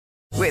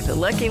With the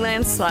Lucky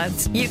Land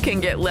Slots, you can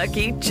get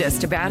lucky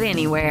just about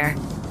anywhere.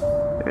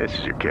 This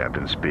is your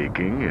captain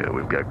speaking.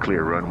 We've got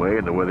clear runway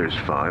and the weather's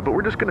fine, but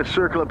we're just going to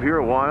circle up here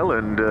a while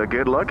and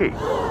get lucky.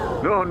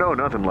 No,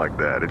 nothing like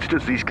that. It's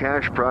just these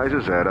cash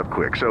prizes add up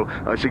quick. So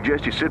I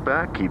suggest you sit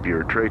back, keep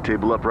your tray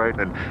table upright,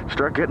 and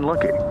start getting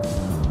lucky.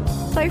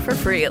 Play for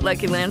free at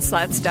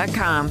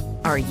LuckyLandSlots.com.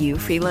 Are you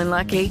feeling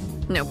lucky?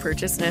 No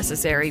purchase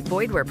necessary.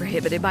 Void where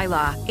prohibited by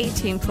law.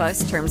 18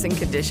 plus terms and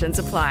conditions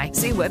apply.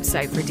 See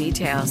website for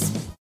details.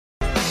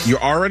 You're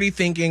already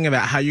thinking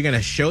about how you're going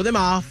to show them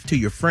off to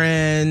your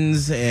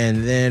friends,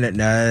 and then it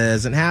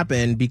doesn't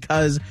happen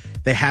because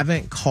they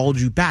haven't called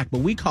you back.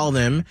 But we call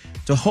them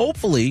to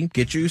hopefully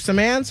get you some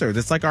answers.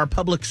 It's like our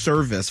public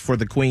service for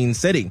the Queen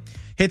City.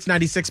 Hits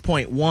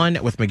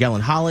 96.1 with Miguel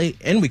and Holly,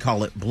 and we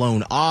call it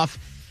Blown Off.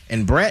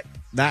 And Brett,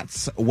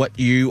 that's what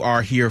you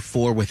are here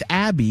for with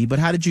Abby. But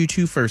how did you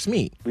two first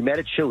meet? We met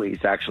at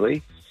Chili's,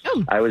 actually.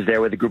 Oh. I was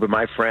there with a group of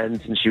my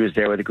friends, and she was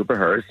there with a group of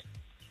hers.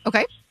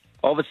 Okay.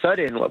 All of a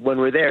sudden, when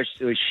we were there,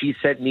 she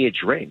sent me a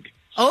drink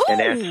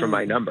and asked for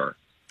my number.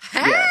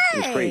 Hey! Yeah, it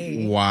was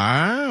crazy.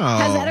 Wow.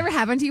 Has that ever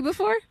happened to you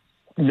before?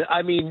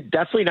 I mean,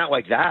 definitely not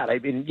like that. I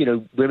mean,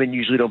 women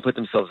usually don't put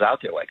themselves out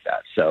there like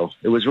that. So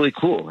it was really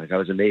cool. Like, I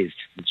was amazed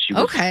that she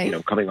was,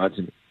 coming on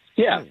to me.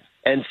 Yeah.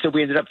 And so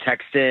we ended up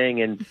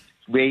texting, and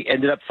we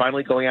ended up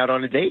finally going out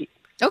on a date.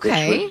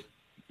 Okay.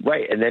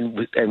 Right. And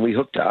then we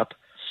hooked up,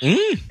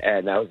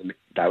 and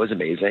that was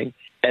amazing.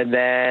 And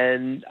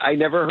then I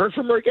never heard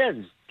from her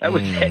again. That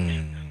was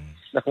it.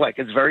 Like,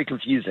 it's very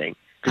confusing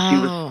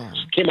because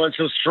she came on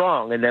so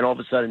strong, and then all of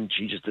a sudden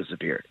she just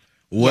disappeared.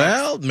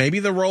 Well, maybe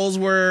the roles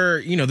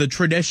were, the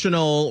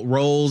traditional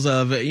roles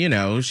of,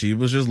 she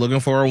was just looking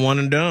for a one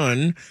and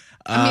done.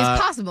 I mean,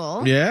 it's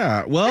possible.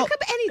 Yeah. Well,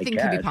 anything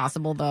could be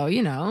possible, though,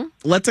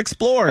 Let's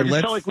explore. I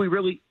just felt like we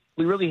really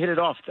hit it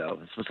off, though.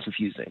 This was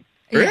confusing.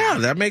 Yeah,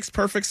 that makes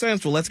perfect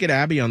sense. Well, let's get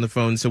Abby on the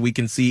phone so we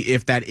can see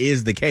if that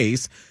is the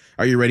case.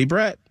 Are you ready,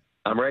 Brett?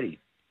 I'm ready.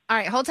 All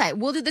right, hold tight.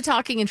 We'll do the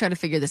talking and try to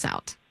figure this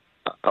out.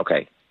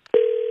 Okay.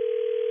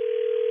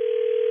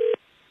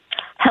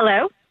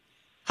 Hello?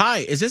 Hi,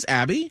 is this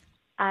Abby?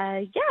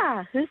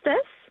 Yeah, who's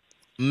this?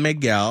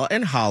 Miguel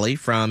and Holly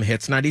from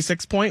Hits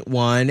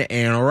 96.1.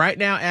 And right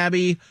now,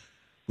 Abby,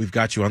 we've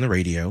got you on the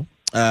radio.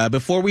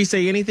 Before we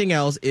say anything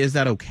else, is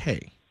that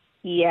okay?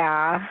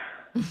 Yeah.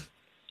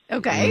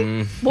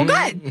 Okay. Well,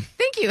 good.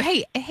 Thank you.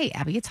 Hey,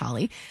 Abby, it's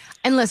Holly.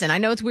 And listen, I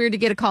know it's weird to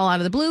get a call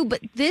out of the blue,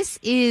 but this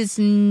is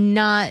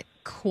not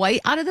quite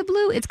out of the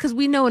blue. It's because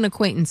we know an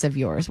acquaintance of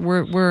yours.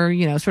 We're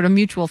sort of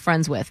mutual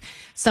friends with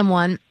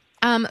someone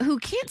who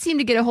can't seem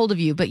to get a hold of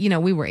you, but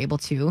we were able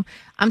to.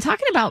 I'm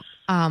talking about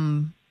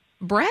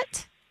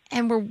Brett,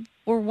 and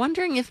we're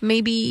wondering if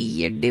maybe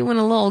you're doing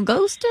a little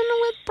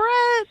ghosting with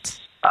Brett.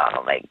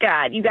 Oh, my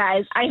God. You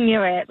guys, I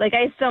knew it. Like,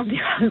 I still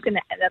knew I was going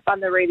to end up on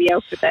the radio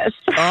for this.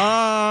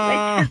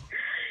 Oh.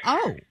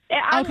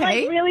 I'm okay.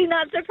 like really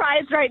not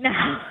surprised right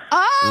now.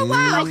 Oh,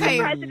 wow. I'm Okay.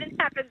 surprised it didn't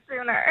happen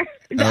sooner.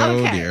 Oh,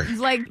 okay. dear. It's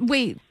like,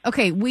 wait.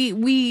 Okay.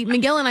 We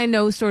Miguel and I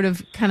know sort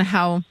of kind of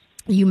how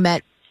you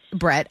met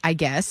Brett, I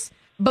guess.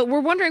 But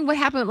we're wondering what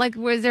happened. Like,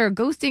 was there a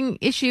ghosting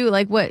issue?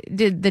 Like, what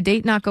did the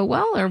date not go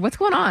well, or what's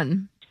going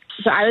on?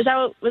 So I was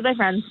out with my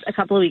friends a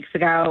couple of weeks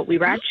ago. We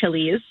were at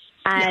Chili's,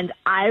 and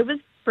I was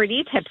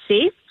pretty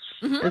tipsy.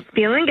 I was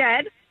feeling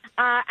good.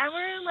 And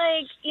we're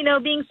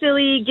like, being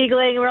silly,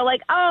 giggling. And we're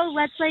like, oh,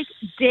 let's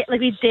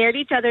we dared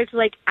each other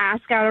to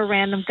ask out a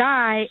random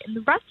guy in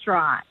the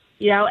restaurant,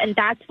 and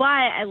that's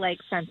why I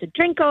sent a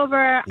drink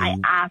over. I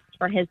asked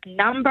for his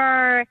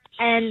number,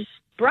 and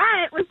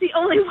Brett was the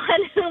only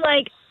one who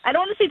I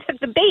don't want to say took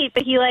the bait,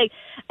 but he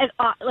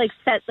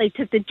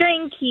took the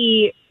drink.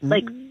 He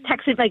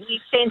texted,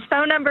 we exchanged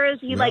phone numbers.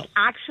 He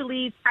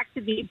actually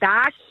texted me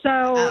back.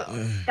 So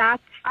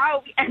that's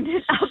how we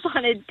ended up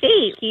on a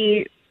date.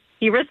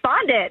 He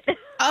responded.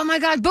 Oh my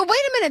God. But wait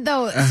a minute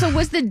though. So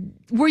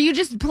were you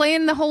just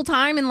playing the whole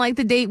time and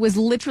the date was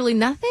literally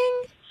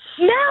nothing?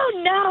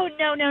 No.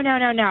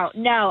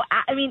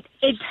 I mean,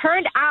 it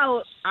turned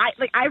out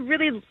I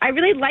really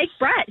like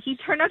Brett. He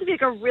turned out to be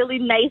a really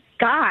nice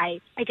guy.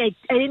 I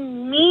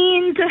didn't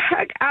mean to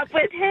hook up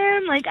with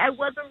him. I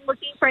wasn't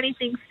looking for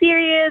anything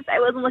serious. I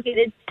wasn't looking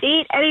to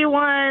date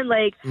anyone.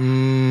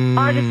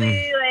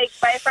 Honestly,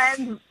 my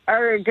friends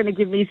are gonna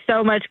give me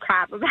so much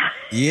crap about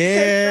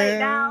this right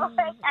now.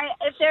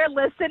 If they're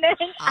listening,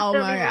 I don't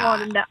even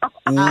want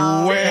to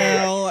know.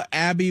 Well,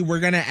 Abby, we're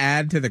going to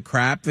add to the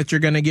crap that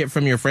you're going to get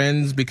from your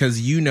friends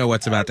because you know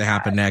what's about to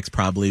happen next,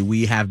 probably.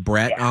 We have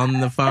Brett on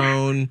the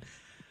phone.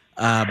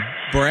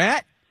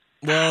 Brett,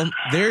 well,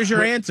 there's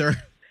your answer.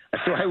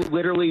 So I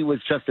literally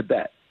was just a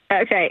bet.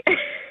 Okay.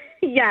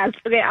 Yes.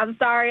 Okay, I'm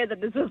sorry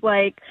that this is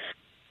I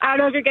don't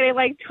know if you're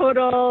getting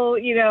total,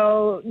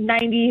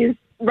 90s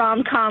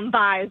rom-com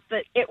vibes,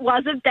 but it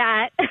wasn't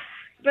that.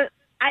 But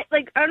I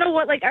don't know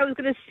what I was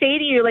going to say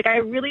to you. I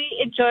really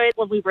enjoyed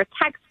when we were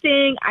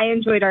texting. I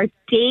enjoyed our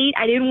date.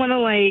 I didn't want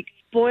to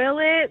spoil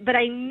it, but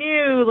I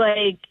knew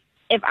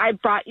if I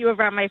brought you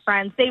around my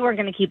friends, they weren't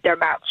going to keep their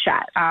mouths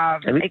shut.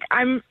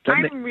 I'm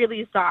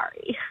really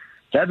sorry.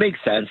 That makes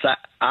sense.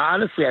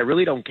 Honestly, I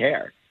really don't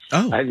care.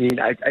 Oh, I mean,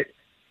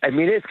 I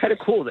mean, it's kind of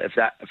cool if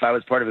I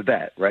was part of a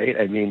bet, right?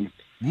 I mean,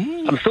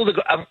 I'm still to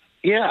go.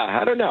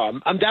 I don't know.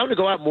 I'm down to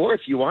go out more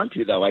if you want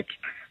to, though. Like,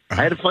 I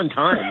had a fun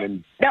time,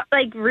 and No,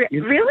 like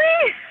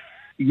really?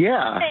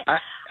 yeah,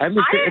 I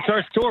mean, it's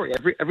our story.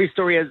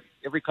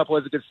 Every couple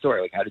has a good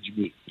story. Like, how did you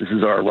meet? This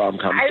is our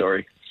rom-com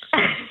story.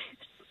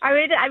 I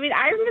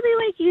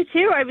really like you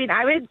too. I mean,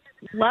 I would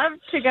love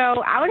to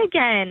go out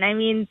again. I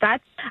mean, I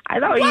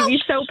thought you'd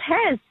be so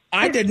pissed.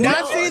 I did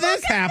not see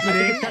this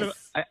happening.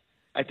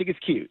 I think it's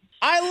cute.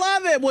 I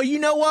love it. Well, you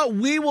know what?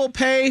 We will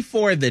pay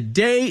for the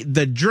date,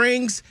 the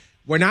drinks.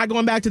 We're not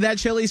going back to that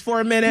Chili's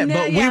for a minute,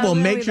 but we will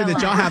make sure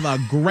that y'all have a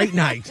great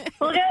night.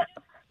 We'll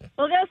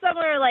go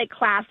somewhere like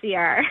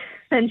classier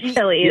than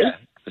Chili's. Yeah,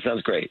 that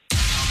sounds great.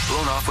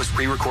 Blown Off was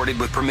pre-recorded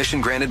with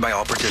permission granted by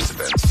all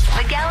participants.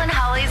 Miguel and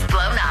Holly's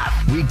Blown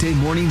Off. Weekday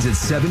mornings at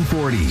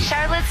 7:40.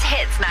 Charlotte's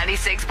Hits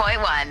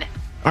 96.1.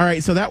 All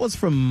right, so that was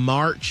from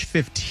March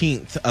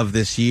 15th of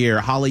this year.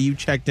 Holly, you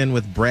checked in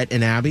with Brett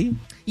and Abby?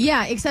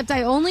 Yeah, except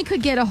I only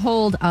could get a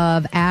hold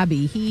of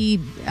Abby.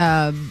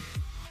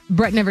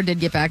 Brett never did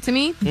get back to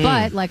me,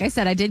 but like I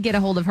said, I did get a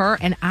hold of her,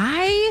 and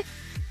I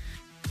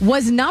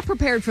was not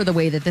prepared for the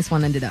way that this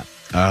one ended up.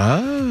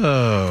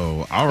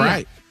 Oh, all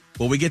right. Yeah.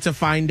 Well, we get to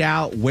find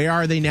out where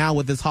are they now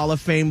with this Hall of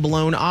Fame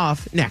blown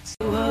off next.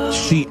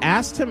 She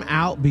asked him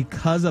out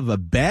because of a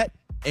bet,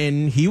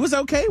 and he was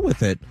okay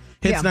with it.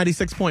 Hits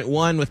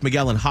 96.1 with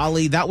Miguel and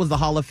Holly. That was the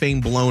Hall of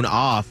Fame blown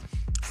off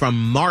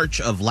from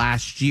March of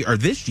last year, or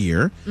this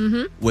year,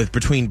 with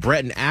between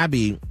Brett and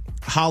Abby.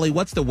 Holly,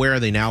 what's the where are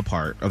they now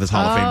part of this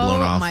Hall of Fame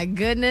blown off? Oh, my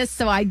goodness.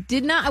 So I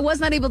was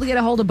not able to get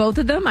a hold of both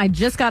of them. I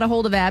just got a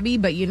hold of Abby,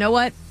 but you know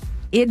what?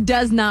 It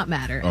does not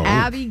matter. Oh.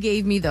 Abby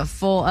gave me the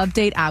full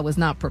update. I was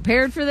not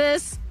prepared for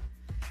this.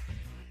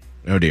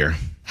 Oh, dear.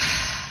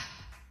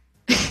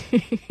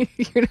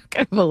 You're not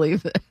going to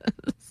believe this.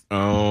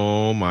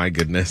 Oh, my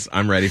goodness.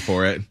 I'm ready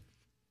for it.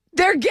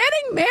 They're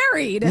getting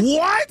married.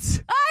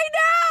 What? I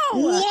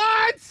know.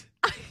 What?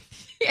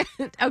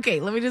 Okay,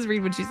 let me just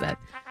read what she said.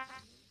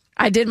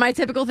 I did my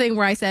typical thing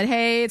where I said,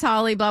 hey, it's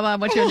Holly, blah, blah,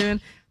 what you're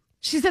doing.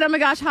 She said, oh my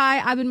gosh, hi,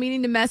 I've been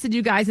meaning to message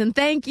you guys and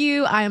thank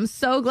you. I am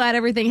so glad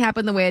everything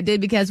happened the way it did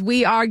because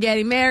we are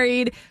getting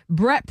married.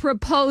 Brett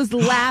proposed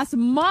last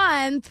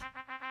month.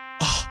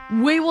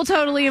 We will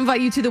totally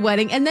invite you to the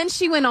wedding. And then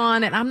she went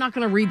on, and I'm not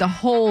going to read the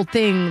whole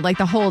thing, like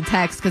the whole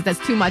text, because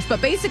that's too much.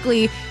 But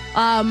basically,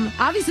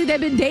 obviously they've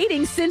been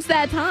dating since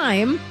that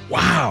time.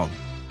 Wow.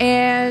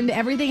 And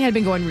everything had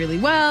been going really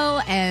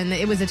well. And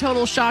it was a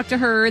total shock to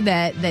her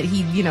that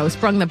he,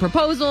 sprung the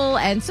proposal.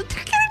 And so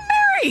they're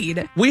getting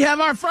married. We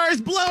have our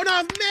first blown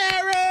off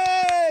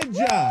marriage.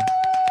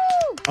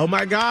 Woo! Oh,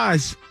 my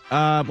gosh.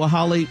 Well,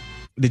 Holly,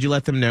 did you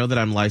let them know that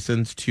I'm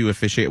licensed to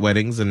officiate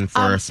weddings and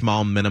for a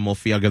small minimal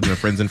fee, I'll give them a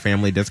friends and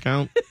family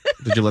discount?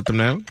 Did you let them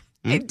know?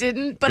 I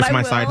didn't, but it's I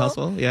my will. side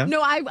hustle, yeah?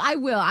 No, I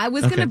will. I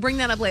was going to bring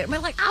that up later.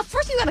 But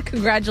first you got to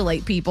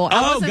congratulate people.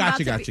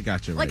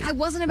 Gotcha. Like, I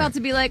wasn't about to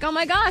be like, oh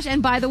my gosh,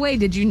 and by the way,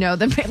 did you know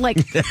them?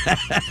 Like,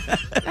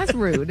 that's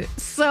rude.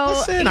 So,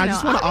 listen, I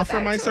just want to offer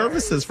my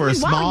services for a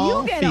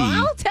small fee.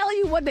 I'll tell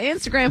you what the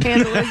Instagram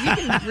handle is. You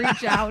can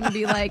reach out and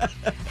be like,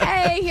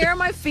 hey, here are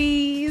my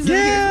fees. Yeah,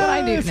 and here's what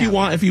I do.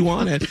 if you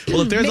want it.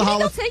 Well, if there's Maybe a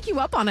they'll take you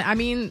up on it. I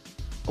mean,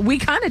 we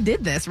kind of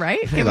did this, right?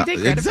 Can we take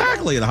credit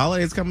exactly. The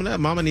holiday's coming up.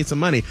 Mama needs some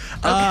money.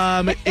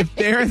 Okay. If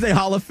there is a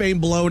Hall of Fame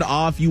blown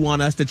off you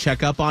want us to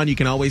check up on, you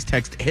can always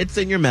text hits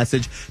in your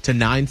message to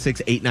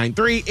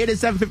 96893. It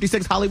is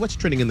 7:56. Holly, what's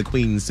trending in the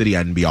Queen City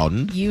and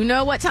beyond? You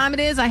know what time it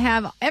is. I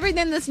have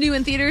everything that's new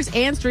in theaters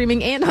and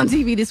streaming and on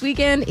TV this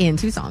weekend in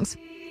 2 songs.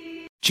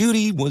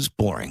 Judy was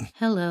boring.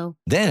 Hello.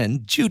 Then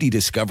Judy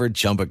discovered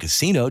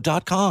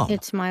ChumbaCasino.com.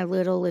 It's my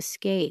little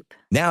escape.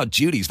 Now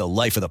Judy's the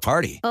life of the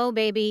party. Oh,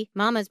 baby,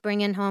 mama's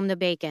bringing home the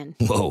bacon.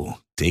 Whoa,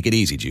 take it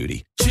easy,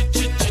 Judy.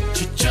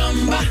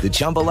 The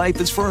Chumba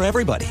life is for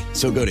everybody.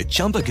 So go to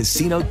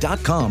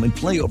ChumbaCasino.com and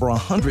play over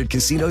 100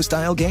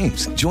 casino-style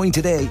games. Join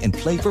today and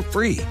play for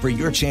free for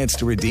your chance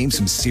to redeem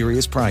some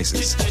serious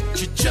prizes.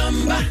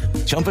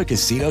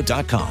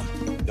 ChumbaCasino.com.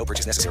 No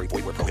purchase necessary.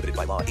 Void where prohibited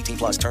by law.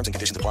 18+ terms and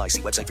conditions apply.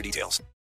 See website for details.